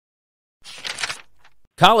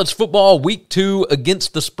College football week 2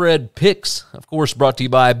 against the spread picks, of course, brought to you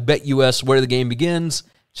by BetUS, where the game begins.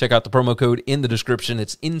 Check out the promo code in the description.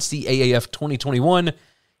 It's NCAAF 2021.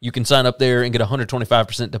 You can sign up there and get a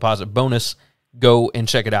 125% deposit bonus. Go and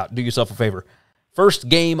check it out. Do yourself a favor. First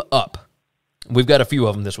game up. We've got a few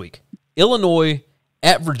of them this week. Illinois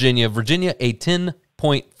at Virginia. Virginia, a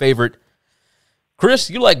 10-point favorite.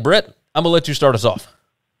 Chris, you like Brett. I'm going to let you start us off.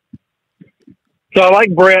 So I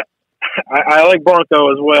like Brett. I like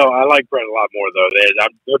Bronco as well. I like Brett a lot more, though.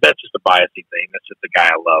 That's just a biasy thing. That's just a guy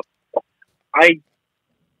I love. I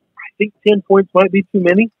think 10 points might be too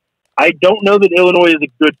many. I don't know that Illinois is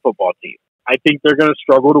a good football team. I think they're going to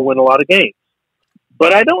struggle to win a lot of games.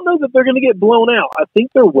 But I don't know that they're going to get blown out. I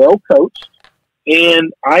think they're well coached,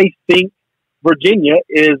 and I think Virginia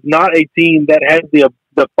is not a team that has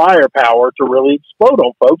the firepower to really explode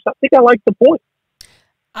on folks. I think I like the point.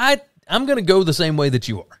 I'm going to go the same way that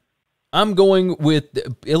you are. I'm going with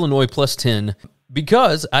Illinois plus 10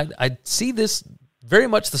 because I see this very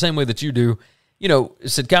much the same way that you do. You know,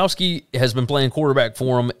 Sidkowski has been playing quarterback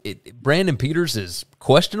for him. Brandon Peters is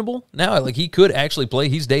questionable now. Like, he could actually play.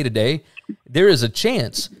 He's day-to-day. There is a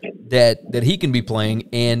chance that he can be playing,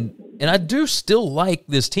 and I do still like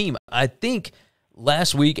this team. I think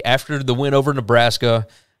last week after the win over Nebraska,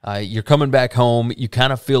 you're coming back home. You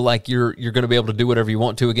kind of feel like you're going to be able to do whatever you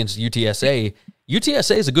want to against UTSA.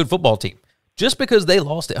 UTSA is a good football team. Just because they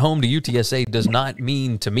lost at home to UTSA does not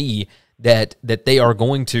mean to me that they are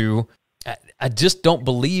going to. I just don't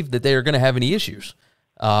believe that they are going to have any issues.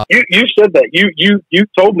 You said that. You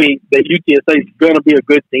told me that UTSA is going to be a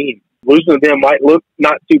good team. Losing to them might look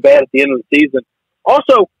not too bad at the end of the season.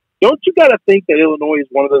 Also, don't you got to think that Illinois is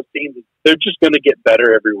one of those teams that they're just going to get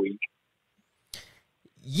better every week?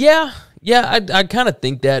 Yeah, I kind of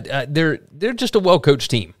think that they're just a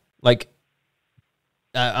well-coached team. Like,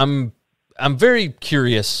 I'm very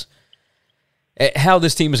curious at how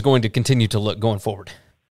this team is going to continue to look going forward.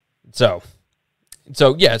 So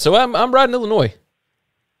I'm riding Illinois.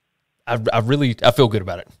 I feel good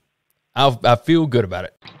about it. I feel good about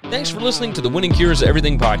it. Thanks for listening to the Winning Cures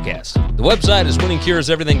Everything podcast. The website is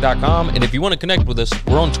winningcureseverything.com, and if you want to connect with us,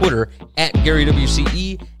 we're on Twitter at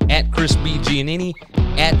GaryWCE, at Chris B. Giannini,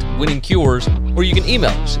 at Winning Cures, or you can email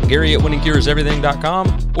us, Gary at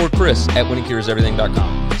winningcureseverything.com or Chris at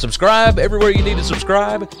winningcureseverything.com. Subscribe everywhere you need to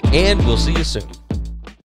subscribe, and we'll see you soon.